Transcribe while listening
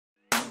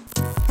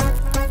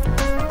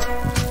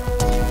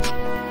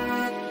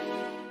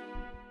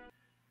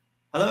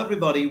Hello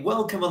everybody,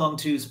 welcome along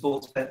to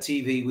Sportsbet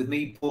TV with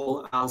me,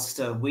 Paul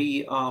Alster.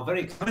 We are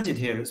very excited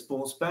here at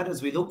Sportsbet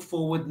as we look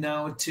forward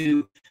now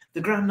to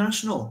the Grand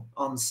National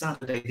on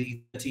Saturday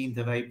the 13th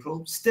of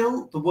April.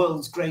 Still the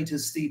world's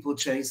greatest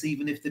steeplechase,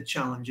 even if the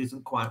challenge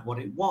isn't quite what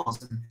it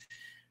was. And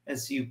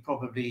as you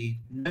probably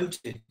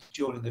noted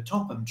during the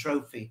Topham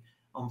Trophy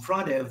on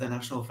Friday over the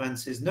national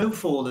fences, no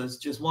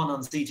fallers, just one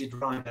unseated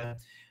rider.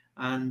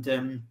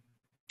 And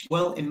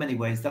well, in many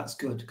ways, that's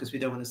good because we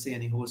don't want to see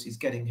any horses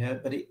getting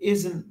hurt, but it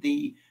isn't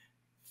the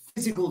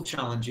physical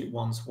challenge it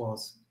once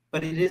was.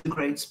 But it is a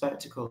great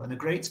spectacle, and a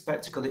great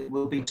spectacle it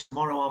will be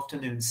tomorrow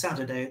afternoon,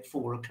 Saturday at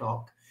 4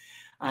 o'clock.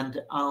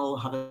 And I'll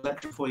have a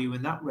lecture for you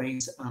in that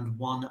race and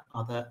one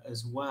other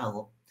as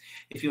well.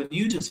 If you're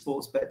new to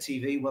Sportsbet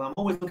TV, well, I'm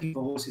always looking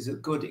for horses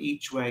at good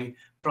each way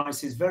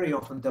prices, very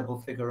often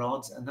double-figure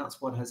odds, and that's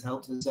what has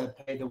helped us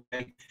pay the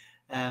way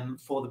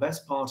for the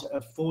best part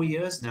of 4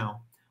 years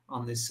now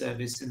on this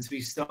service since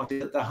we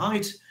started at the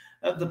height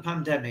of the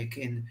pandemic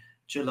in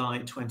July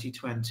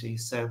 2020.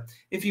 So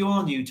if you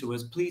are new to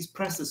us, please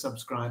press the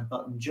subscribe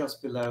button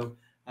just below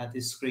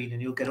this screen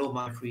and you'll get all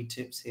my free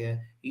tips here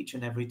each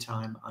and every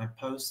time I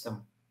post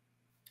them.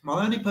 Well,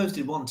 I only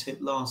posted one tip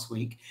last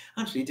week.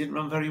 Actually, it didn't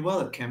run very well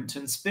at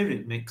Kempton.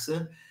 Spirit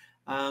Mixer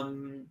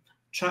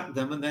tracked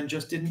them and then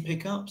just didn't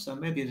pick up. So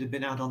maybe it had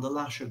been out on the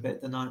lash a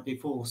bit the night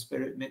before.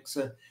 Spirit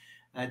Mixer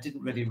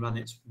didn't really run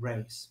its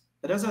race.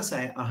 But as I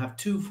say, I have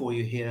two for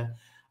you here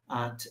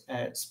at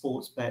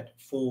Sportsbet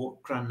for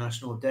Grand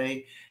National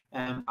Day.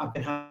 I've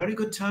been having a very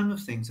good time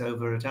of things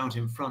over at Out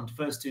in Front.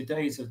 First 2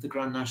 days of the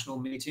Grand National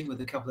meeting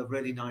with a couple of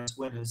really nice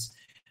winners.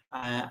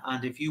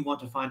 And if you want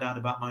to find out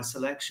about my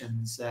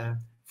selections,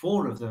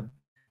 4 of them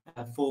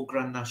for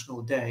Grand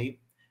National Day,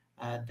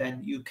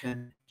 then you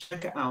can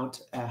check out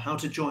how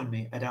to join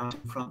me at Out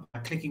in Front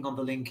by clicking on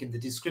the link in the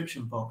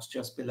description box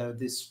just below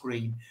this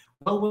screen.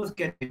 Well worth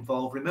getting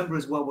involved. Remember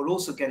as well, we're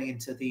also getting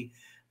into the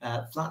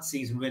flat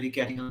season, really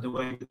getting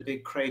underway with the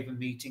big Craven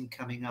meeting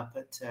coming up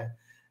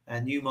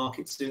at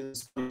Newmarket soon,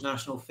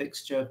 national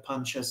fixture,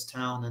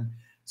 Punchestown, and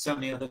so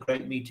many other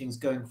great meetings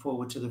going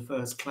forward to the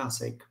first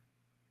Classic.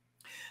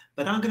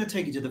 But I'm going to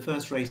take you to the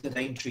first race at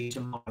Aintree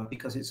tomorrow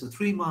because it's a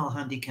 3-mile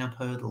handicap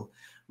hurdle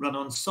run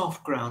on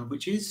soft ground,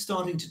 which is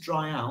starting to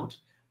dry out,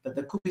 but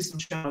there could be some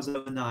showers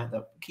overnight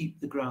that keep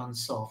the ground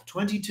soft.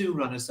 22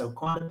 runners, so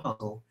quite a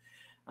puzzle.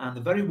 And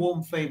the very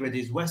warm favourite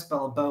is West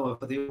Balboa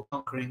for the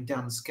all-conquering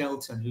Dan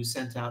Skelton, who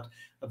sent out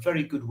a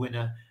very good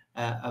winner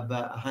of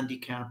a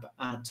handicap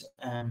at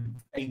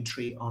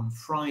Aintree on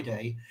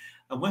Friday.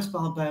 And West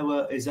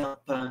Balboa is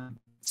up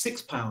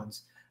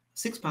 £6.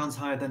 £6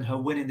 higher than her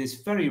win in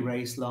this very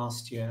race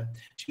last year.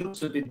 She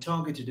also been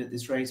targeted at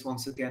this race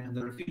once again, and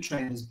there are a few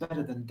trainers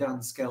better than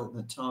Dan Skelton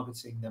at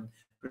targeting them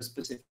for a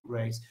specific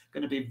race.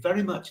 Going to be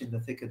very much in the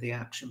thick of the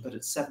action, but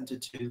at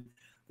 7-2,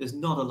 there's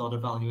not a lot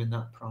of value in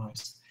that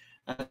price.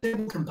 A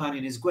stable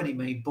companion is Gwenny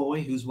May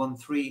Boy, who's won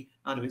 3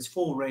 out of its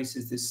 4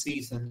 races this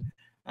season.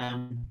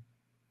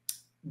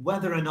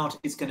 Whether or not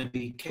it's going to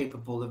be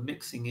capable of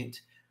mixing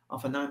it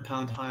off a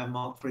 £9 higher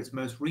mark for its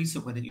most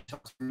recent win at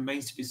Newcastle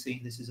remains to be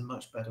seen. This is a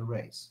much better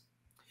race.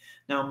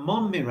 Now,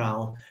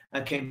 Monmiral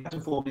came back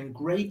to form in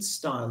great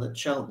style at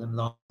Cheltenham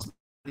last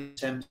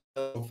attempt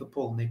for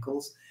Paul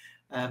Nicholls.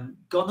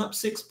 Gone up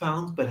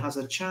 £6, but has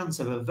a chance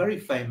of a very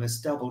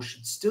famous double,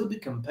 should still be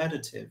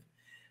competitive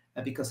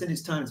because in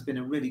its time it's been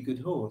a really good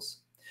horse.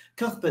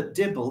 Cuthbert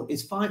Dibble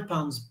is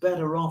 £5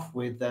 better off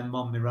with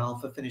Monmiral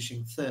for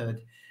finishing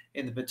 3rd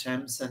in the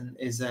Betemps and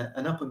is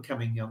an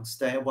up-and-coming young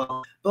stayer,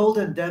 while Bold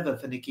Endeavour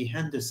for Nicky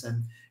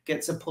Henderson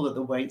gets a pull at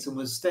the weights and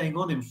was staying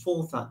on in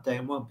 4th that day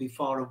and won't be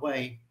far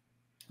away.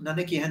 Now,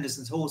 Nicky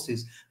Henderson's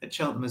horses at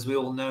Cheltenham, as we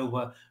all know,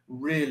 were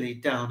really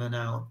down and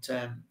out.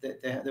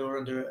 They were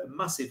under a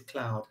massive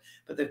cloud,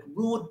 but they've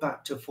roared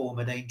back to form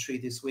at Aintree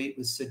this week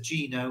with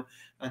Sergino,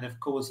 and of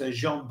course,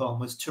 Jean Bon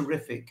was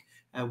terrific,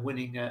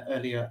 winning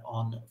earlier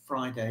on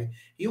Friday.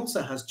 He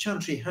also has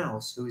Chantry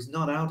House, who is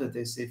not out of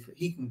this if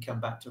he can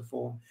come back to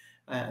form,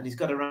 and he's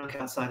got a rank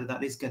outside of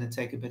that. He's going to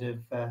take a bit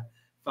of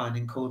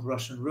finding called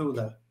Russian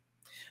Ruler.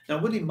 Now,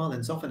 William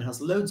Mullins often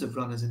has loads of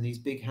runners in these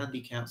big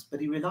handicaps,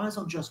 but he relies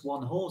on just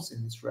one horse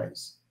in this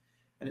race.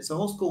 And it's a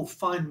horse called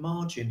Fine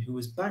Margin, who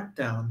was back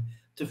down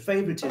to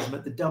favouritism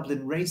at the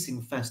Dublin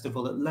Racing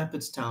Festival at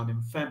Leopardstown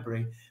in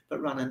February,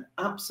 but ran an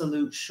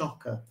absolute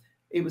shocker.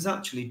 It was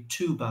actually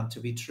too bad to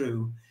be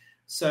true.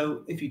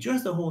 So if you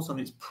judge the horse on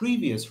its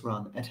previous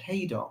run at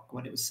Haydock,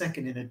 when it was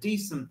second in a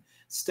decent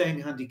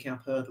staying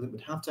handicap hurdle, it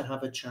would have to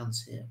have a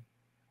chance here.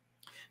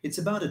 It's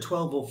about a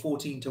 12 or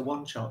 14 to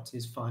 1 shot,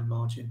 is Fine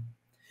Margin.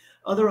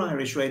 Other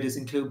Irish raiders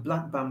include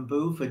Black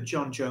Bamboo for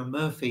John Joe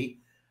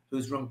Murphy,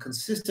 who's run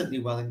consistently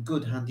well in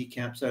good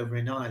handicaps over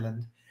in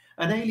Ireland,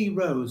 and Ailey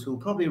Rose, who'll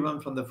probably run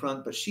from the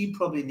front, but she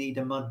probably need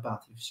a mud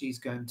bath if she's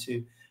going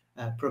to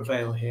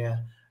prevail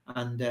here,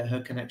 and her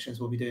connections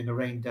will be doing a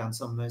rain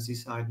dance on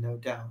Merseyside, no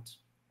doubt.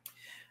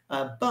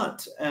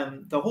 But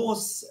the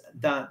horse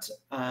that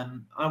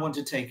I want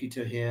to take you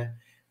to here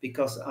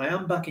because I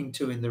am backing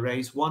 2 in the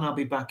race. 1 I'll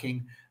be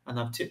backing, and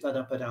I've tipped that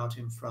up at Out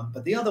in Front.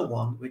 But the other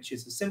one, which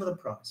is a similar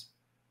price,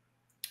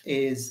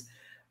 is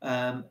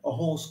a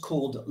horse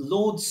called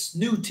Lord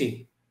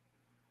Snooty.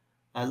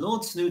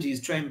 Lord Snooty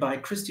is trained by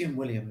Christian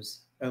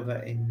Williams over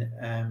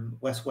in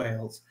West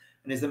Wales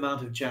and is the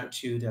mount of Jack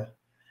Tudor.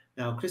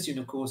 Now, Christian,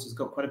 of course, has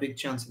got quite a big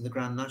chance in the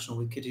Grand National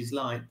with Kitty's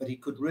Light, but he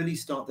could really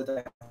start the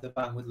day off the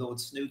bang with Lord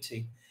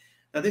Snooty.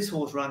 Now, this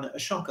horse ran a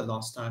shocker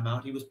last time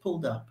out. He was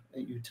pulled up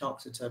at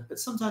Uttoxeter, but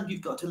sometimes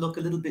you've got to look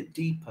a little bit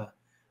deeper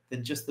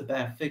than just the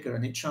bare figure,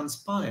 and it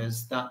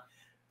transpires that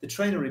the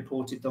trainer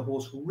reported the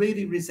horse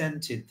really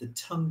resented the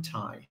tongue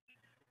tie,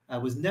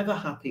 was never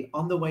happy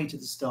on the way to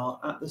the start,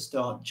 at the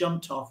start,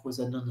 jumped off, was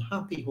an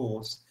unhappy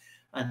horse,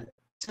 and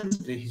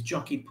sensibly his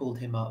jockey pulled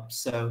him up.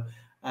 So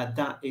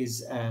that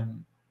is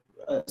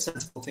a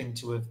sensible thing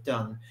to have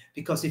done,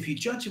 because if you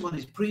judge him on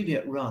his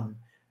previous run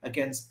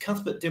against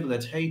Cuthbert Dibble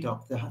at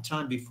Haydock the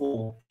time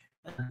before,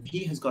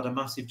 he has got a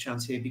massive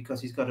chance here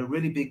because he's got a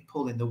really big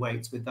pull in the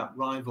weights with that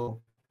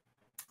rival.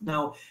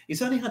 Now,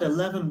 he's only had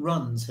 11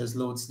 runs, has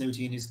Lord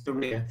Snooty, in his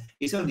career.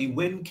 His only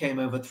win came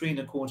over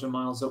 3¼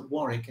 miles at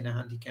Warwick in a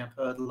handicap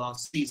hurdle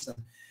last season.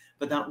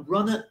 But that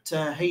run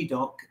at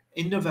Haydock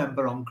in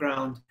November on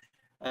ground,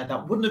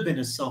 that wouldn't have been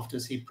as soft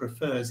as he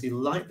prefers. He'll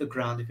like the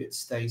ground if it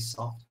stays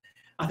soft.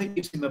 I think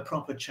gives him a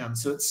proper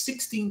chance. So it's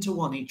 16 to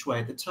 1 each way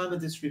at the time of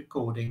this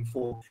recording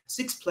for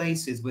 6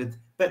 places with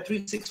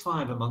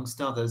Bet365 amongst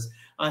others.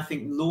 I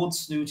think Lord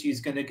Snooty is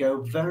going to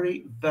go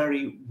very,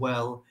 very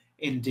well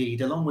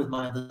indeed, along with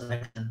my other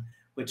selection,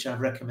 which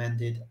I've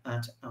recommended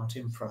at Out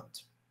in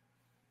Front.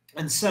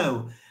 And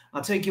so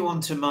I'll take you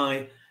on to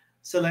my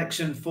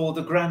selection for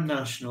the Grand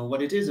National.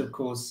 Well, it is, of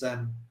course,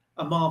 a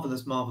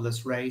marvellous,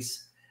 marvellous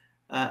race.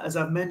 As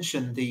I've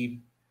mentioned, the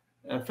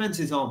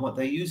fences aren't what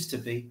they used to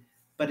be,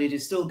 but it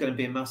is still going to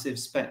be a massive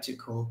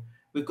spectacle.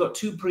 We've got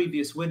 2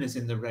 previous winners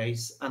in the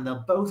race, and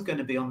they're both going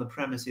to be on the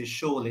premises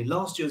surely.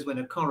 Last year's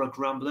winner, Corrock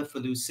Rambler, for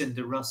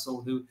Lucinda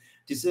Russell, who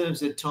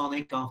deserves a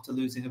tonic after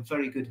losing a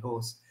very good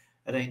horse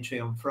at Aintree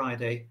on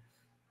Friday.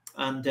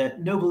 And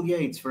Noble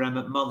Yates for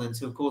Emmett Mullins,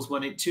 who, of course,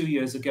 won it 2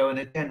 years ago and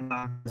again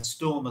ran a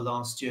Stormer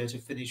last year to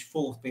finish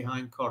 4th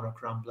behind Corrock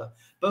Rambler.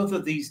 Both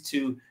of these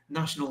 2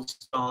 national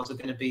stars are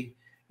going to be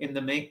in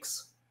the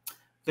mix.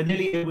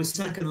 Vanillier was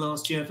 2nd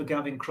last year for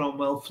Gavin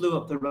Cromwell, flew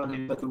up the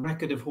running, but the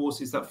record of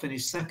horses that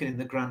finished 2nd in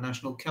the Grand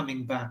National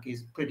coming back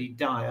is pretty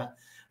dire,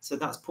 so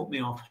that's put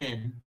me off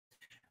him.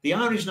 The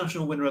Irish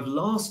national winner of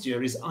last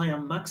year is I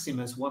Am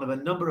Maximus, one of a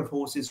number of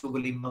horses for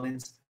Willie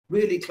Mullins,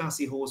 really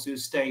classy horse who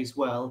stays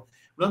well,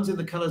 runs in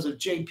the colours of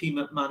JP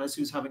McManus,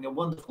 who's having a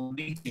wonderful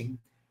meeting.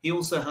 He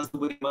also has the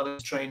Willie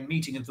Mullins train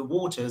Meeting of the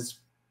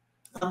Waters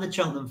and the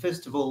Cheltenham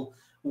Festival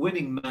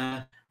winning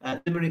mare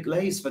Limerick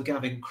Lays for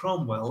Gavin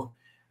Cromwell.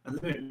 And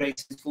Limerick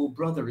Race's full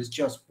brother has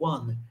just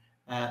won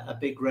a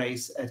big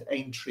race at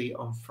Aintree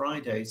on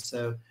Friday.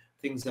 So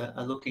things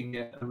are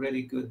looking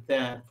really good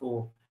there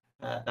for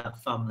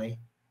that family.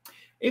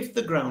 If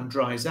the ground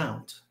dries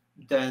out,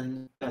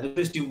 then the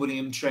Christian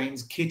Williams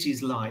trains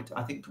Kitty's Light,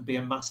 I think, could be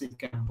a massive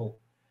gamble.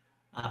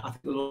 I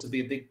think there'll also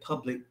be a big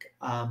public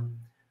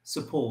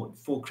support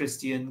for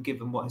Christian,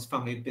 given what his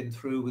family had been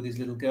through with his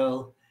little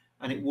girl.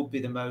 And it would be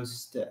the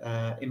most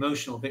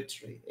emotional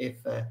victory if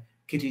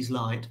Kitty's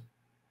Light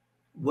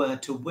were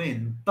to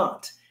win,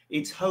 but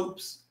its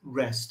hopes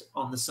rest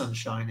on the sun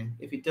shining.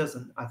 If it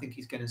doesn't, I think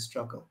he's going to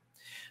struggle.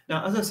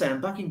 Now, as I say, I'm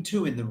backing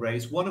 2 in the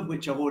race, one of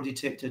which I've already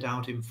tipped it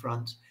Out in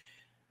Front.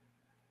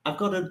 I've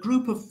got a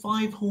group of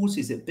 5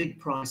 horses at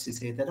big prices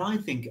here that I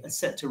think are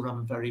set to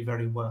run very,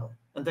 very well,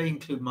 and they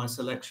include my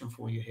selection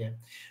for you here.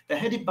 They're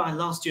headed by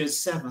last year's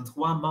 7th,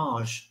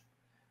 Wamage,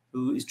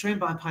 who is trained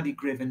by Paddy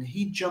Griven.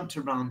 He jumped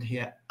around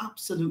here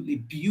absolutely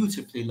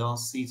beautifully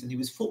last season. He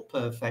was foot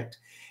perfect.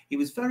 He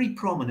was very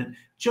prominent,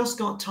 just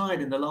got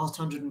tired in the last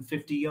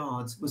 150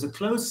 yards, was a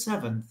close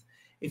 7th.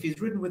 If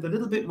he's ridden with a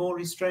little bit more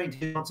restraint,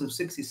 his odds of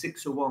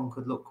 66 to 1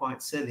 could look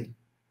quite silly.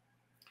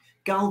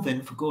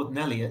 Galvin for Gordon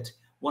Elliott,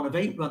 one of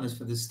 8 runners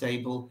for the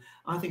stable.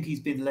 I think he's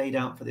been laid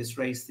out for this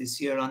race this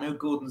year. I know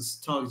Gordon's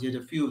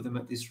targeted a few of them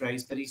at this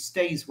race, but he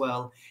stays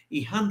well.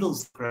 He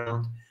handles the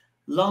ground.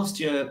 Last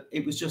year,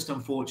 it was just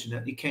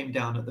unfortunate. He came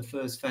down at the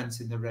first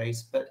fence in the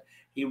race, but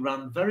he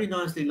ran very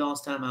nicely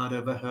last time out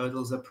over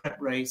hurdles, a prep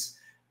race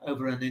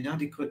over an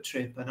inadequate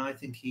trip, and I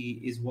think he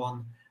is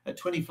one at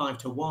 25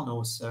 to 1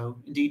 or so.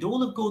 Indeed,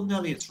 all of Gordon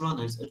Elliott's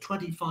runners are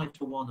 25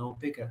 to 1 or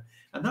bigger,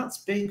 and that's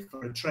big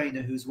for a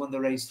trainer who's won the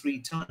race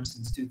 3 times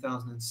since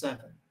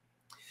 2007.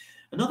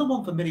 Another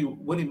one for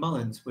Willie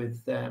Mullins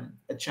with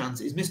a chance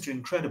is Mr.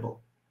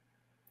 Incredible,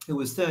 who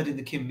was 3rd in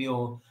the Kim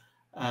Muir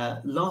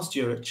last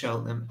year at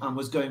Cheltenham and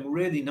was going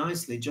really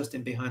nicely just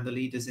in behind the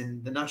leaders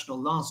in the National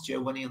last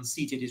year when he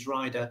unseated his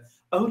rider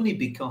only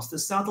because the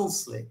saddle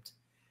slipped.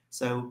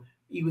 So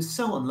he was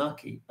so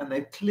unlucky, and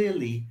they've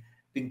clearly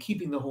been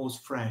keeping the horse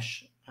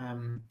fresh,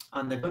 and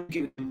they've only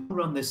given him one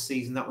run this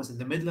season. That was in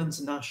the Midlands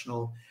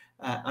National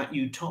at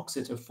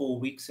Uttoxeter 4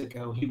 weeks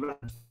ago. He ran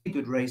a very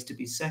good race to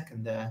be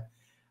 2nd there,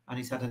 and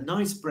he's had a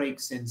nice break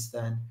since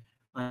then.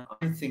 I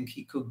think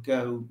he could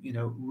go,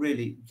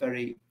 really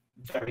very,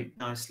 very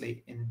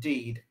nicely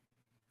indeed.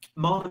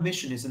 Marla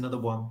Mission is another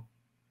one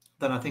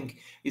that I think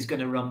is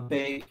going to run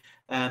big.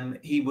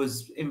 He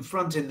was in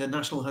front in the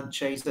National Hunt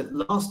Chase at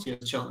last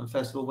year's Cheltenham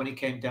Festival when he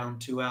came down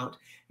 2 out.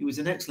 He was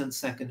an excellent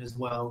second as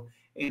well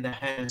in the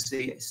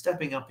Hennessy,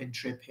 stepping up in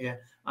trip here.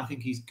 I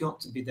think he's got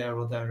to be there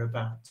or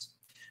thereabouts.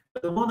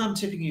 But the one I'm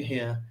tipping you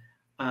here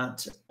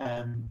at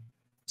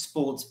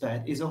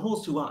Sportsbet is a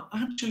horse who I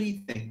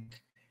actually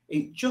think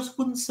it just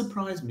wouldn't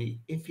surprise me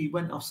if he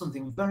went off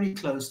something very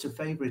close to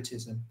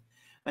favouritism.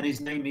 And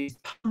his name is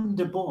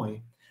Panda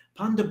Boy.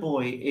 Panda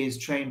Boy is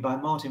trained by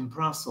Martin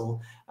Prassel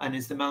and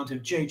is the mount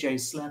of JJ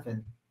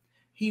Slevin.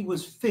 He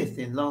was 5th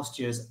in last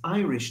year's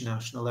Irish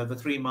National over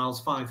 3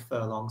 miles 5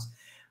 furlongs,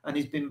 and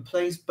he's been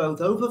placed both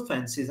over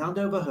fences and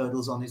over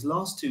hurdles on his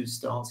last 2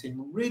 starts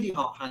in really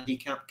hot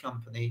handicap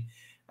company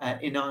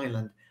in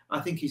Ireland. I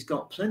think he's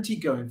got plenty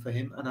going for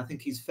him, and I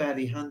think he's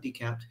fairly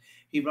handicapped.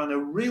 He ran a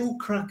real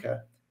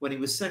cracker when he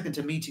was second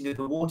to Meeting of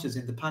the Waters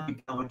in the Paddy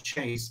Power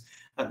Chase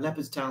at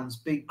Leopardstown's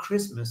big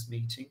Christmas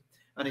meeting,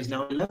 and he's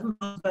now 11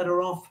 miles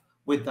better off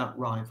with that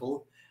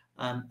rival.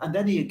 And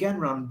then he again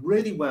ran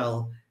really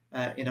well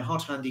in a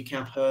hot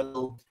handicap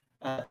hurdle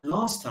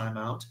last time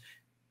out,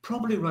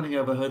 probably running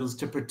over hurdles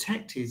to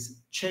protect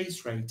his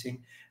chase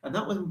rating. And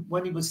that was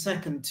when he was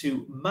second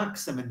to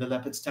Maxim in the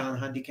Leopardstown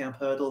handicap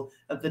hurdle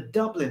at the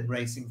Dublin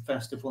Racing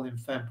Festival in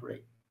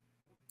February.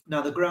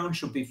 Now, the ground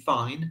should be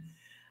fine.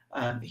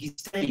 He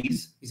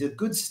stays, he's a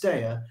good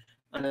stayer,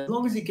 and as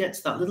long as he gets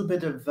that little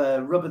bit of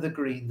rub of the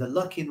green, the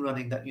luck in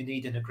running that you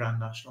need in a Grand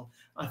National,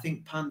 I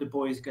think Panda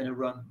Boy is going to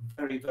run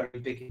very, very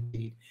big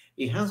indeed.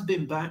 He has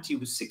been backed. He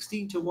was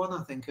 16 to 1,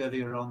 I think,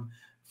 earlier on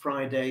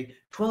Friday,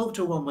 12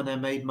 to 1 when I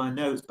made my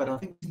notes, but I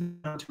think he's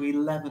down to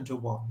 11 to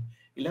 1.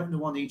 11 to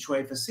 1 each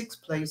way for 6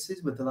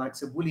 places with the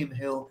likes of William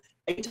Hill,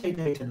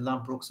 888 and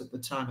Ladbrokes at the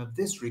time of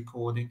this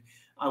recording.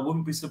 I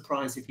wouldn't be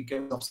surprised if he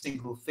goes off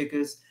single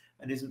figures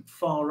and isn't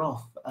far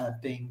off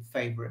being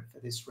favourite for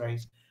this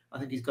race. I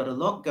think he's got a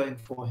lot going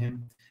for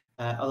him,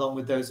 along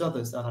with those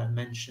others that I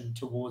mentioned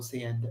towards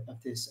the end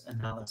of this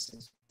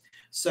analysis.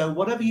 So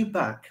whatever you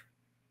back,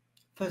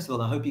 first of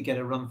all, I hope you get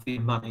a run for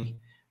your money.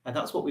 And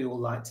that's what we all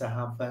like to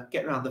have,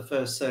 get around the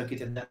first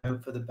circuit and then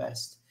hope for the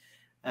best.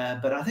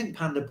 But I think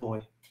Panda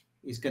Boy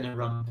is going to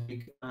run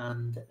big,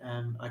 and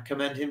I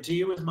commend him to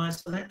you as my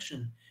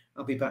selection.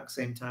 I'll be back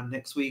same time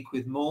next week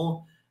with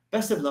more.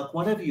 Best of luck,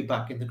 whatever you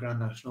back in the Grand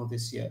National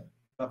this year.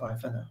 Bye-bye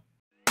for now.